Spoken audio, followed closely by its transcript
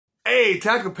Hey,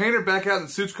 Tackle Painter back out in the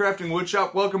Soots Crafting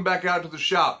Woodshop. Welcome back out to the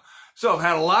shop. So I've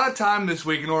had a lot of time this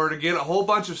week in order to get a whole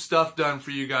bunch of stuff done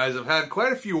for you guys. I've had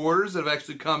quite a few orders that have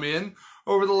actually come in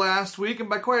over the last week, and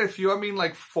by quite a few, I mean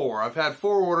like 4. I've had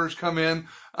 4 orders come in,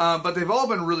 but they've all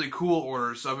been really cool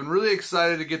orders, so I've been really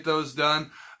excited to get those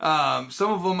done.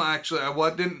 Some of them actually, I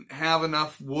didn't have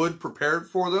enough wood prepared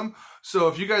for them, so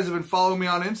if you guys have been following me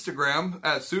on Instagram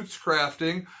at Soots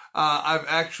Crafting, I've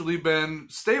actually been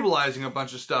stabilizing a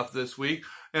bunch of stuff this week,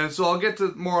 and so I'll get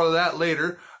to more of that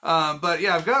later. But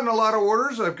yeah, I've gotten a lot of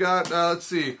orders. I've got, let's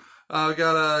see, I've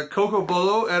got a Coco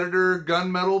Bolo editor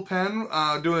gunmetal pen,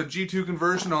 doing a G2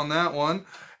 conversion on that one.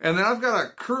 And then I've got a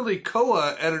Curly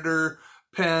Koa editor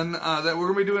pen that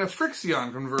we're going to be doing a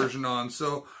XXI conversion on.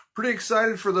 So pretty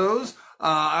excited for those.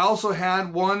 I also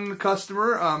had one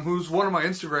customer who's one of my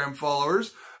Instagram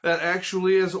followers that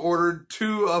actually has ordered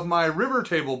 2 of my river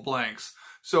table blanks.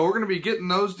 So we're going to be getting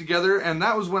those together. And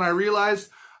that was when I realized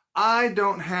I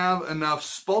don't have enough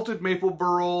spalted maple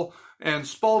burl and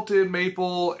spalted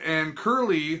maple and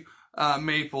curly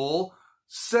maple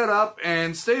set up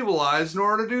and stabilized in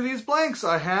order to do these blanks.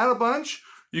 I had a bunch.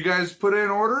 You guys put in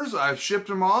orders. I've shipped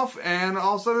them off, and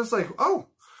all of a sudden it's like, oh,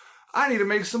 I need to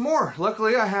make some more.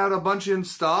 Luckily, I had a bunch in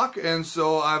stock, and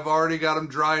so I've already got them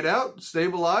dried out,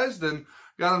 stabilized, and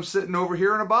got them sitting over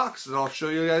here in a box that I'll show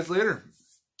you guys later.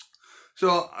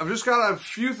 So I've just got a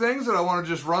few things that I want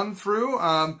to just run through.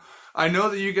 I know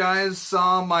that you guys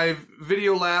saw my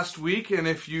video last week, and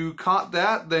if you caught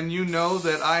that, then you know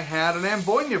that I had an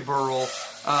Ambonia burl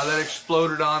that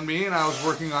exploded on me, and I was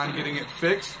working on getting it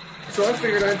fixed. So I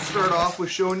figured I'd start off with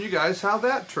showing you guys how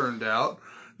that turned out.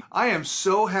 I am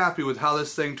so happy with how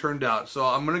this thing turned out. So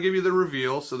I'm going to give you the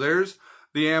reveal. So there's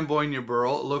the Ambonia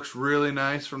burl. It looks really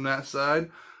nice from that side.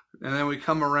 And then we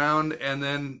come around, and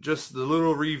then just the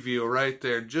little reveal right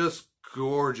there. Just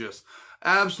gorgeous.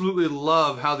 Absolutely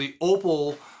love how the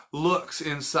opal looks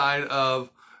inside of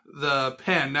the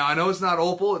pen. Now, I know it's not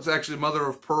opal, it's actually mother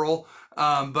of pearl,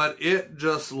 but it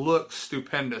just looks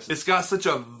stupendous. It's got such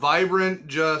a vibrant,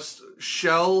 just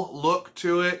shell look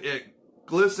to it. It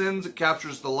glistens, it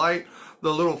captures the light.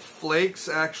 The little flakes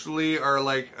actually are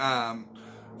like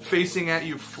facing at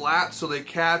you flat, so they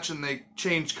catch and they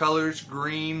change colors,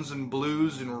 greens and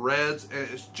blues and reds, and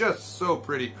it's just so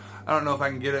pretty. I don't know if I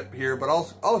can get it here, but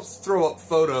I'll throw up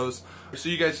photos so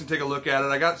you guys can take a look at it.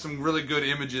 I got some really good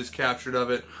images captured of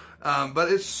it,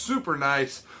 but it's super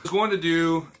nice. I was going to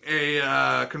do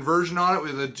a conversion on it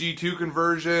with a G2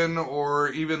 conversion, or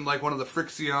even like one of the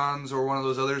XXIs or one of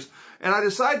those others, and I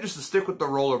decided just to stick with the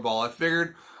rollerball. I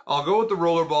figured I'll go with the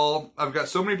rollerball. I've got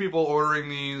so many people ordering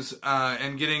these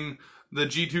and getting the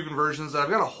G2 conversions that I've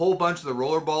got a whole bunch of the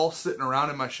rollerball sitting around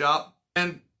in my shop.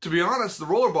 And to be honest, the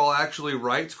rollerball actually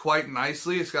writes quite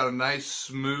nicely. It's got a nice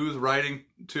smooth writing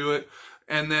to it.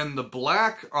 And then the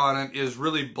black on it is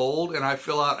really bold, and I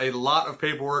fill out a lot of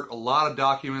paperwork, a lot of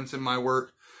documents in my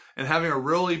work. And having a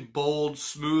really bold,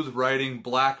 smooth writing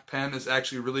black pen is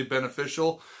actually really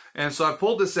beneficial. And so I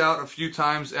pulled this out a few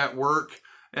times at work,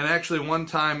 and actually one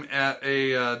time at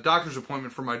a doctor's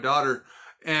appointment for my daughter.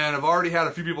 And I've already had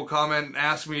a few people comment and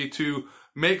ask me to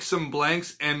make some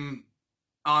blanks and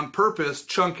on purpose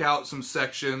chunk out some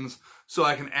sections so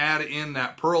I can add in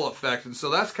that pearl effect. And so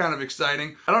that's kind of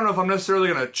exciting. I don't know if I'm necessarily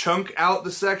going to chunk out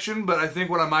the section, but I think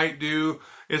what I might do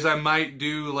is I might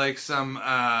do like some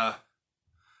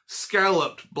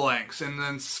scalloped blanks, and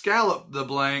then scallop the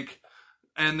blank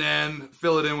and then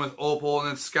fill it in with opal, and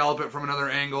then scallop it from another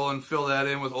angle and fill that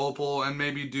in with opal, and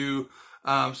maybe do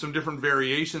some different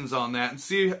variations on that and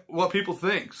see what people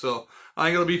think. So I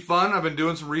think it'll be fun. I've been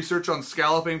doing some research on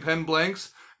scalloping pen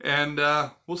blanks, and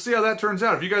we'll see how that turns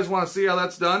out. If you guys want to see how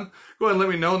that's done, go ahead and let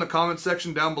me know in the comment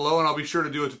section down below, and I'll be sure to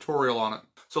do a tutorial on it.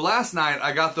 So last night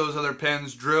I got those other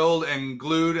pens drilled and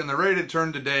glued, and they're ready to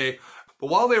turn today. But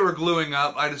while they were gluing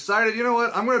up, I decided, you know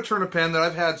what, I'm going to turn a pen that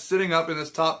I've had sitting up in this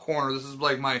top corner. This is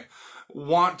like my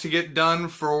want to get done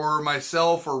for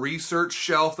myself or research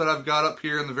shelf that I've got up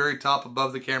here in the very top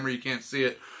above the camera. You can't see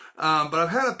it. But I've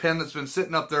had a pen that's been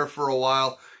sitting up there for a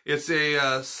while. It's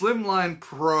a Slimline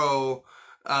Pro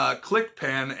click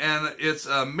pen, and it's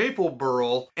a maple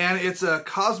burl, and it's a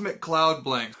cosmic cloud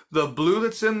blank. The blue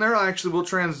that's in there actually will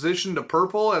transition to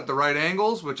purple at the right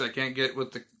angles, which I can't get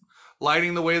with the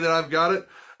lighting the way that I've got it.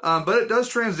 But it does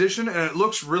transition, and it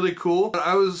looks really cool.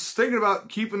 I was thinking about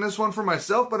keeping this one for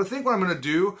myself, but I think what I'm going to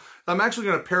do, I'm actually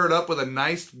going to pair it up with a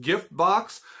nice gift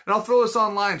box, and I'll throw this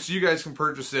online so you guys can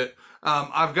purchase it.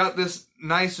 I've got this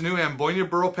nice new Ambonia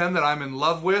burl pen that I'm in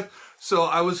love with, so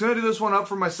I was going to do this one up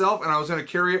for myself, and I was going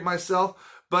to carry it myself,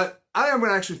 but I am going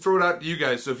to actually throw it out to you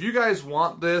guys. So if you guys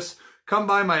want this, come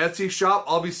by my Etsy shop.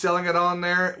 I'll be selling it on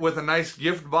there with a nice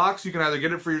gift box. You can either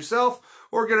get it for yourself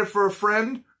or get it for a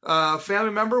friend,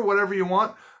 family member, whatever you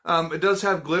want. It does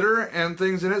have glitter and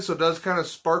things in it, so it does kind of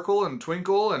sparkle and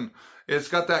twinkle, and it's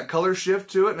got that color shift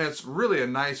to it, and it's really a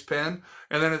nice pen.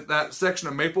 And then that section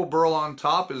of maple burl on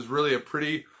top is really a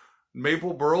pretty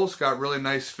maple burl. It's got really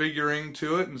nice figuring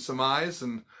to it and some eyes,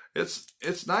 and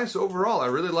it's nice overall. I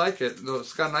really like it.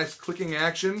 It's got a nice clicking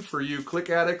action for you click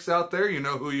addicts out there. You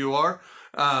know who you are.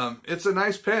 It's a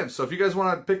nice pen. So if you guys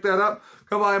want to pick that up,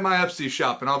 come by my Etsy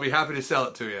shop, and I'll be happy to sell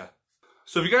it to you.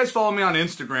 So if you guys follow me on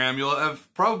Instagram, you'll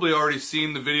have probably already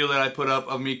seen the video that I put up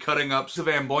of me cutting up some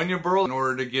Ambonia burl in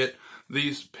order to get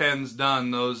these pens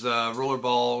done, those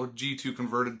Rollerball G2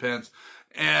 converted pens.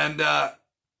 And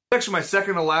actually my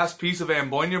second to last piece of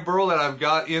Ambonia burl that I've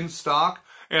got in stock.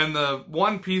 And the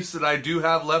one piece that I do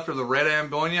have left of the red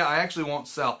Ambonia, I actually won't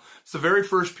sell. It's the very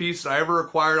first piece that I ever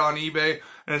acquired on eBay.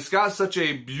 And it's got such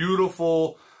a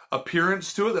beautiful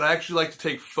appearance to it that I actually like to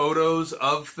take photos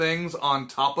of things on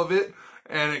top of it.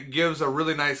 And it gives a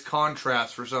really nice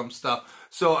contrast for some stuff.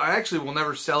 So I actually will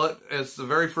never sell it. It's the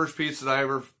very first piece that I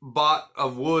ever bought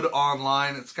of wood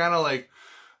online. It's kind of like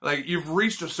you've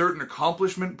reached a certain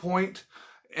accomplishment point,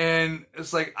 and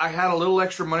it's like I had a little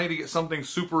extra money to get something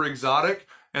super exotic,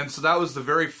 and so that was the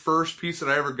very first piece that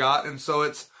I ever got. And so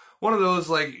it's one of those,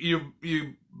 like, you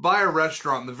buy a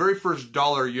restaurant, the very first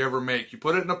dollar you ever make, you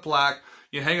put it in a plaque,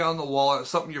 you hang it on the wall, and it's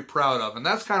something you're proud of. And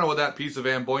that's kind of what that piece of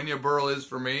Ambonia burl is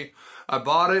for me. I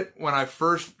bought it when I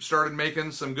first started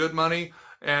making some good money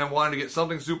and wanted to get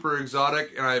something super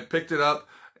exotic, and I picked it up,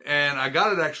 and I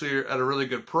got it actually at a really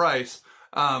good price.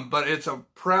 But it's a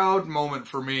proud moment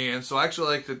for me, and so I actually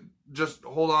like to just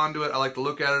hold on to it. I like to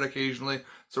look at it occasionally.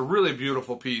 It's a really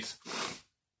beautiful piece.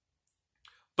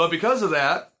 But because of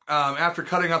that, after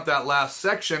cutting up that last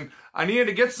section, I needed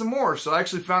to get some more. So I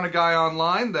actually found a guy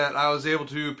online that I was able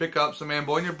to pick up some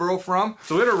Ambonia burl from.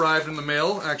 So it arrived in the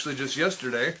mail actually just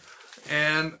yesterday.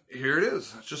 And here it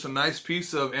is. It's just a nice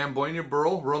piece of Ambonia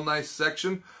burl, real nice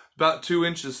section, about 2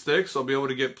 inches thick, so I'll be able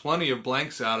to get plenty of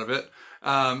blanks out of it.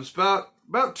 It's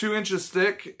about 2 inches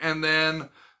thick, and then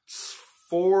it's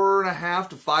 4.5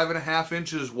 to 5.5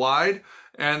 inches wide,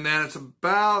 and then it's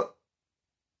about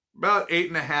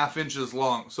 8.5 inches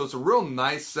long. So it's a real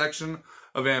nice section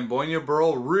of Ambonia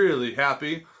burl. Really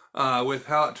happy with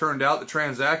how it turned out. The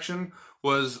transaction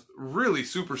was really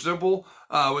super simple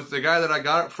with the guy that I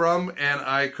got it from, and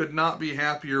I could not be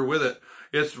happier with it.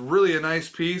 It's really a nice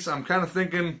piece. I'm kind of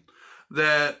thinking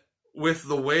that with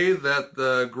the way that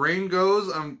the grain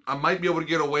goes, I might be able to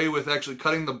get away with actually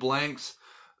cutting the blanks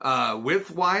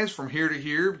width-wise from here to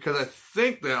here, because I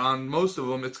think that on most of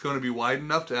them it's going to be wide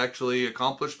enough to actually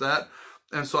accomplish that.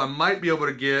 And so I might be able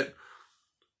to get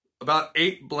about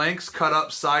 8 blanks cut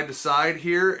up side to side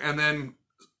here, and then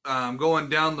going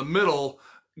down the middle,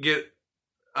 get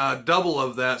double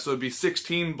of that, so it'd be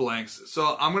 16 blanks.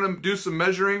 So I'm going to do some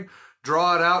measuring,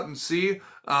 draw it out and see.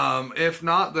 If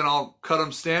not, then I'll cut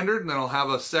them standard, and then I'll have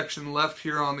a section left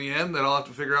here on the end that I'll have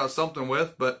to figure out something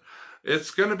with. But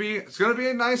it's gonna be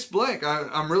a nice blank.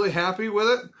 I'm really happy with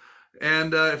it.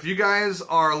 And if you guys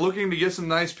are looking to get some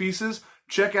nice pieces,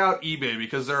 check out eBay,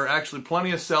 because there are actually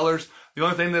plenty of sellers. The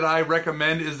only thing that I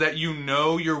recommend is that you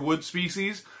know your wood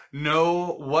species,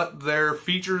 know what their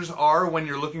features are when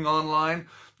you're looking online,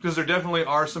 because there definitely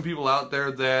are some people out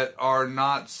there that are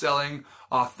not selling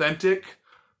authentic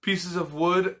pieces of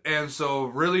wood. And so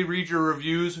really read your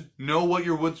reviews, know what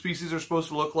your wood species are supposed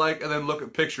to look like, and then look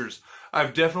at pictures.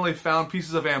 I've definitely found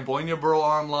pieces of Ambonia burl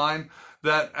online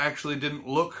that actually didn't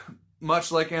look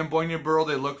much like Ambonia burl.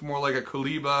 They looked more like a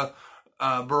Caliba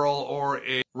burl or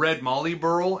a red molly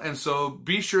burl. And so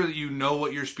be sure that you know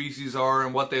what your species are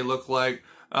and what they look like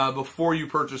before you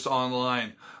purchase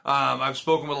online. I've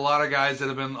spoken with a lot of guys that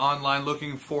have been online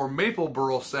looking for maple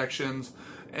burl sections,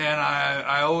 and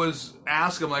I always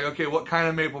ask them, like, okay, what kind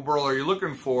of maple burl are you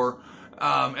looking for?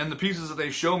 And the pieces that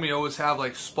they show me always have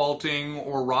like spalting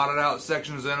or rotted out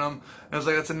sections in them. And it's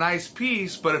like, that's a nice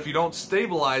piece, but if you don't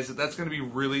stabilize it, that's going to be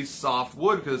really soft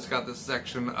wood, because it's got this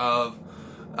section of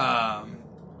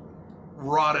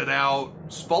rotted out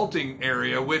spalting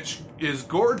area, which is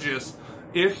gorgeous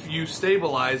if you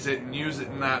stabilize it and use it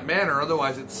in that manner.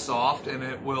 Otherwise it's soft and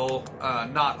it will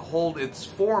not hold its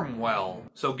form well.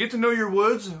 So get to know your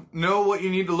woods, know what you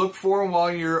need to look for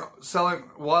while you're selling,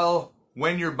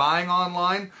 when you're buying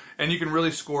online, and you can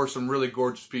really score some really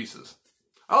gorgeous pieces.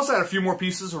 I also had a few more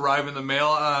pieces arrive in the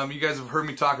mail. You guys have heard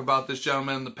me talk about this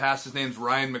gentleman in the past. His name's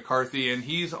Ryan McCarthy, and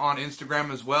he's on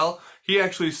Instagram as well. He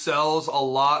actually sells a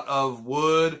lot of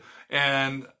wood,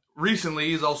 and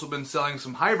recently he's also been selling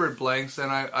some hybrid blanks, and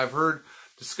I've heard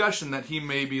discussion that he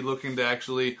may be looking to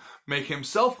actually make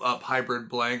himself up hybrid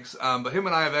blanks. But him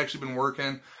and I have actually been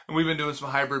working, and we've been doing some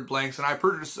hybrid blanks, and I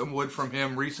purchased some wood from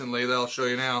him recently that I'll show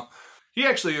you now. He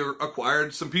actually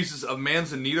acquired some pieces of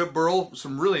manzanita burl,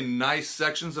 some really nice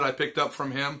sections that I picked up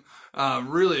from him.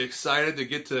 Really excited to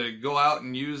get to go out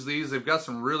and use these. They've got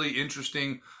some really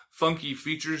interesting, funky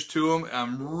features to them.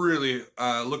 I'm really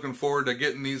looking forward to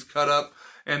getting these cut up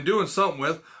and doing something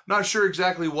with. Not sure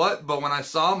exactly what, but when I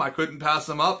saw them, I couldn't pass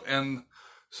them up, and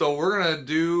so we're gonna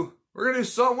do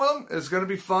something with them. It's gonna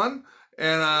be fun,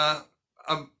 and I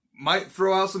might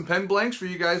throw out some pen blanks for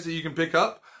you guys that you can pick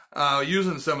up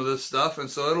using some of this stuff, and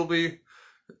so it'll be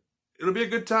a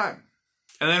good time.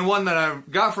 And then one that I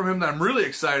got from him that I'm really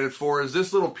excited for is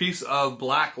this little piece of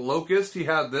black locust. He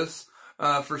had this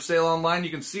for sale online. You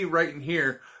can see right in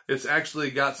here, it's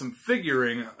actually got some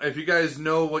figuring. If you guys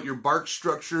know what your bark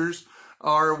structures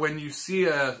are, when you see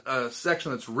a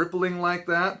section that's rippling like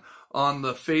that on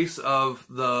the face of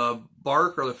the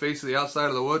bark or the face of the outside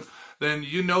of the wood, then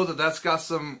you know that that's got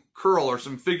some curl or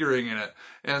some figuring in it.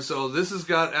 And so this has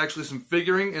got actually some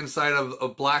figuring inside of a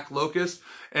black locust.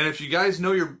 And if you guys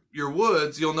know your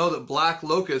woods, you'll know that black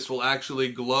locust will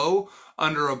actually glow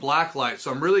under a black light.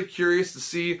 So I'm really curious to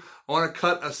see. I want to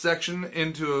cut a section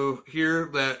into here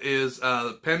that is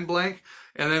pen blank,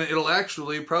 and then it'll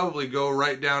actually probably go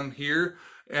right down here,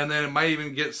 and then it might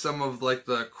even get some of like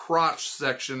the crotch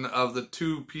section of the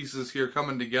two pieces here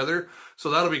coming together. So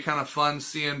that'll be kind of fun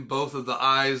seeing both of the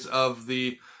eyes of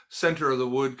the center of the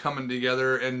wood coming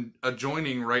together and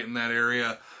adjoining right in that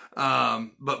area.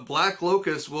 But black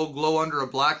locust will glow under a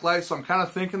black light, so I'm kind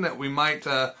of thinking that we might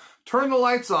turn the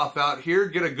lights off out here,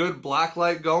 get a good black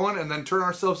light going, and then turn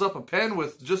ourselves up a pen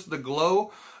with just the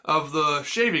glow of the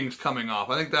shavings coming off.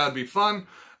 I think that would be fun.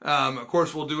 Of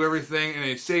course, we'll do everything in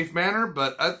a safe manner,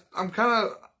 but I'm kind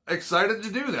of excited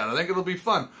to do that. I think it'll be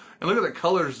fun. And look at the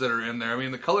colors that are in there. I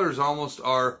mean, the colors almost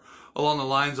are along the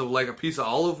lines of like a piece of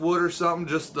olive wood or something,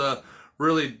 just the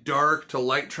really dark to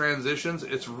light transitions.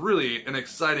 It's really an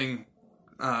exciting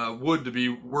wood to be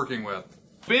working with.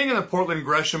 Being in the Portland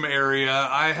Gresham area,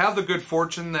 I have the good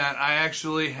fortune that I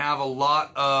actually have a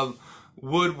lot of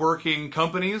woodworking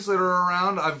companies that are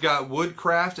around. I've got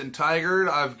Woodcraft in Tigard.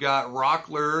 I've got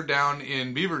Rockler down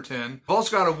in Beaverton. I've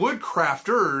also got a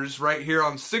Woodcrafters right here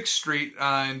on 6th Street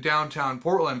in downtown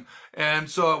Portland. And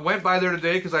so I went by there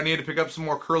today because I needed to pick up some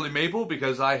more curly maple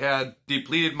because I had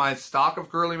depleted my stock of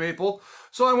curly maple.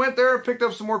 So I went there, picked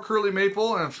up some more curly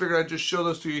maple, and I figured I'd just show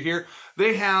those to you here.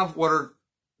 They have what are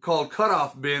called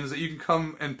cutoff bins that you can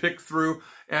come and pick through,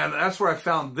 and that's where I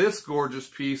found this gorgeous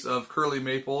piece of curly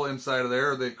maple inside of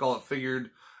there. They call it figured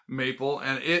maple,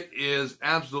 and it is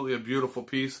absolutely a beautiful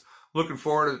piece. Looking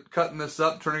forward to cutting this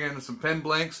up, turning it into some pen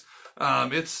blanks.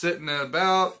 It's sitting at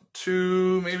about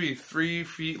 2, maybe 3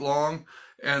 feet long,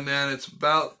 and then it's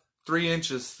about 3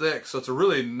 inches thick, so it's a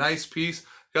really nice piece.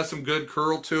 Got some good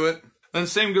curl to it. And the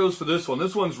same goes for this one.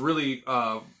 This one's really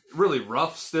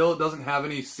rough still. It doesn't have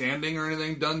any sanding or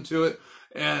anything done to it,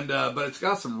 and but it's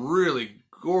got some really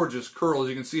gorgeous curls.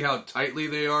 You can see how tightly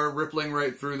they are rippling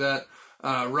right through that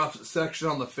rough section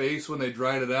on the face when they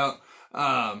dried it out.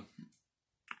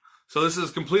 So this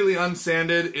is completely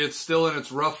unsanded. It's still in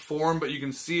its rough form, but you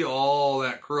can see all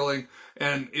that curling.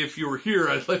 And if you were here,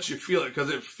 I'd let you feel it because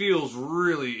it feels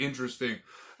really interesting.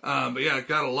 But yeah, it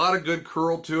got a lot of good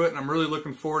curl to it, and I'm really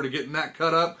looking forward to getting that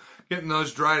cut up, getting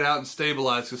those dried out and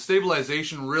stabilized, because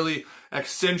stabilization really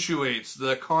accentuates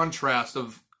the contrast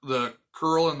of the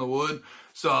curl in the wood.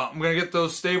 So I'm going to get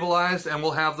those stabilized, and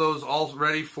we'll have those all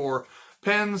ready for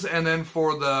pens and then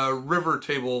for the river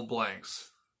table blanks.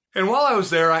 And while I was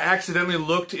there, I accidentally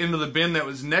looked into the bin that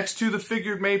was next to the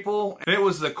figured maple, and it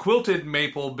was the quilted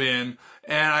maple bin,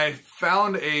 and I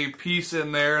found a piece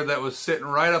in there that was sitting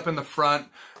right up in the front.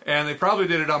 And they probably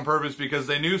did it on purpose because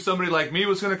they knew somebody like me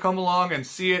was going to come along and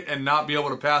see it and not be able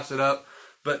to pass it up.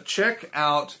 But check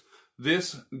out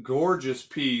this gorgeous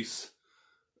piece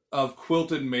of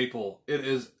quilted maple. It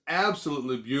is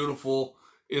absolutely beautiful.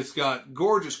 It's got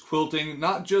gorgeous quilting,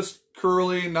 not just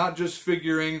curly, not just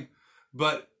figuring,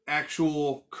 but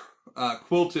actual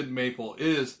quilted maple. It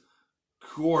is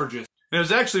gorgeous. And it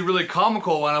was actually really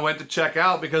comical when I went to check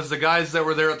out because the guys that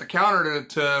were there at the counter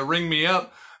to ring me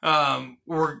up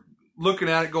we're looking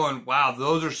at it going, wow,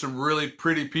 those are some really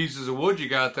pretty pieces of wood you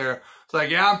got there. It's like,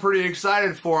 yeah, I'm pretty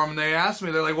excited for them. And they asked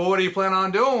me, they're like, well, what do you plan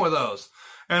on doing with those?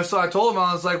 And so I told them,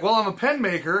 I was like, well, I'm a pen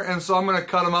maker, and so I'm going to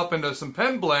cut them up into some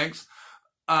pen blanks,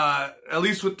 at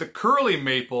least with the curly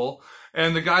maple.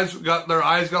 And the guys got their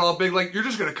eyes got all big, like, you're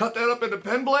just going to cut that up into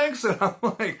pen blanks? And I'm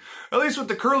like, at least with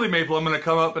the curly maple, I'm going to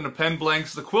come up into pen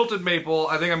blanks. The quilted maple,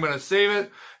 I think I'm going to save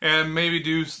it and maybe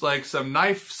do like some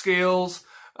knife scales,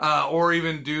 or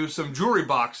even do some jewelry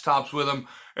box tops with them.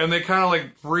 And they kind of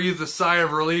like breathe a sigh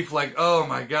of relief, like, oh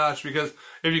my gosh, because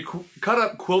if you cut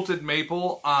up quilted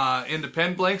maple into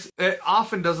pen blanks, it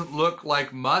often doesn't look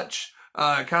like much.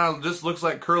 It kind of just looks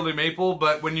like curly maple,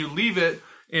 but when you leave it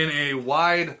in a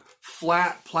wide,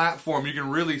 flat platform, you can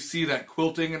really see that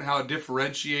quilting and how it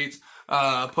differentiates,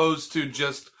 opposed to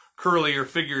just curly or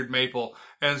figured maple.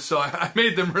 And so I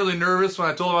made them really nervous when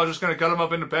I told them I was just going to cut them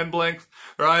up into pen blanks.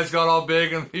 Their eyes got all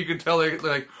big, and you could tell they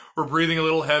like were breathing a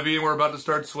little heavy and were about to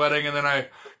start sweating. And then I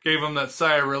gave them that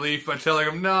sigh of relief by telling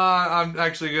them, nah, I'm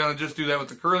actually going to just do that with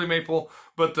the curly maple,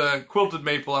 but the quilted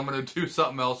maple I'm going to do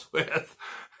something else with.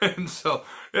 And so,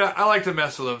 yeah, I like to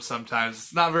mess with them sometimes.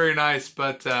 It's not very nice,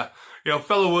 but you know,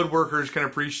 fellow woodworkers can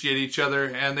appreciate each other,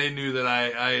 and they knew that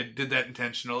I did that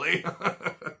intentionally.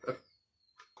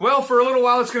 Well, for a little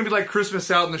while, it's going to be like Christmas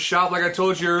out in the shop. Like I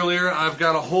told you earlier, I've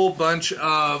got a whole bunch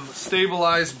of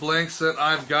stabilized blanks that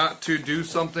I've got to do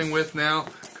something with now,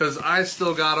 because I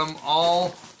still got them all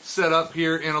set up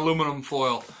here in aluminum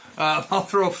foil. I'll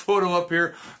throw a photo up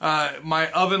here. My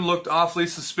oven looked awfully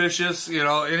suspicious. You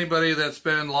know, anybody that's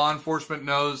been in law enforcement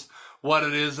knows what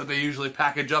it is that they usually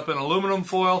package up in aluminum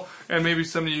foil, and maybe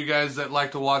some of you guys that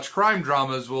like to watch crime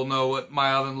dramas will know what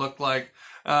my oven looked like.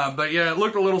 But yeah, it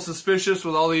looked a little suspicious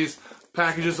with all these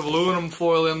packages of aluminum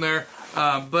foil in there.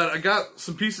 But I got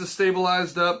some pieces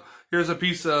stabilized up. Here's a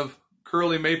piece of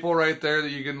curly maple right there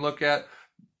that you can look at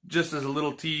just as a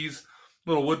little tease,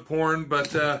 little wood porn.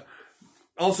 But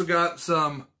also got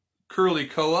some curly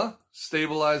koa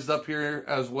stabilized up here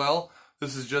as well.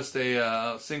 This is just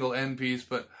a single end piece,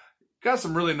 but got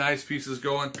some really nice pieces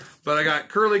going. But I got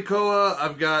curly koa,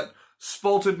 I've got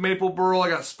spalted maple burl, I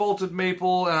got spalted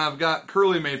maple, and I've got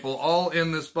curly maple all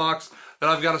in this box that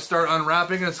I've got to start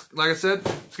unwrapping. And like I said,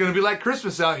 it's going to be like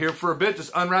Christmas out here for a bit,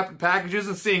 just unwrapping packages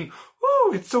and seeing,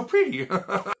 woo, it's so pretty.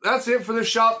 That's it for this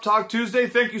Shop Talk Tuesday.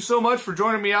 Thank you so much for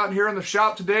joining me out here in the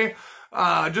shop today.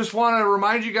 Just want to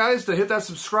remind you guys to hit that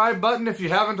subscribe button if you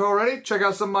haven't already. Check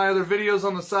out some of my other videos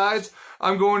on the sides.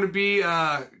 I'm going to be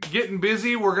getting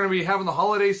busy. We're going to be having the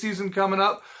holiday season coming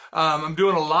up. I'm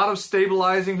doing a lot of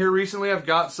stabilizing here recently. I've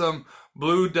got some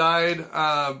blue dyed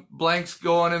blanks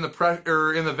going in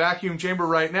the vacuum chamber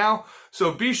right now.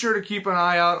 So be sure to keep an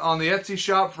eye out on the Etsy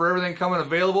shop for everything coming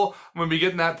available. I'm going to be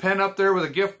getting that pen up there with a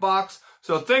gift box.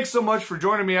 So thanks so much for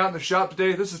joining me out in the shop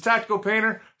today. This is Tactical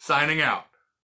Painter signing out.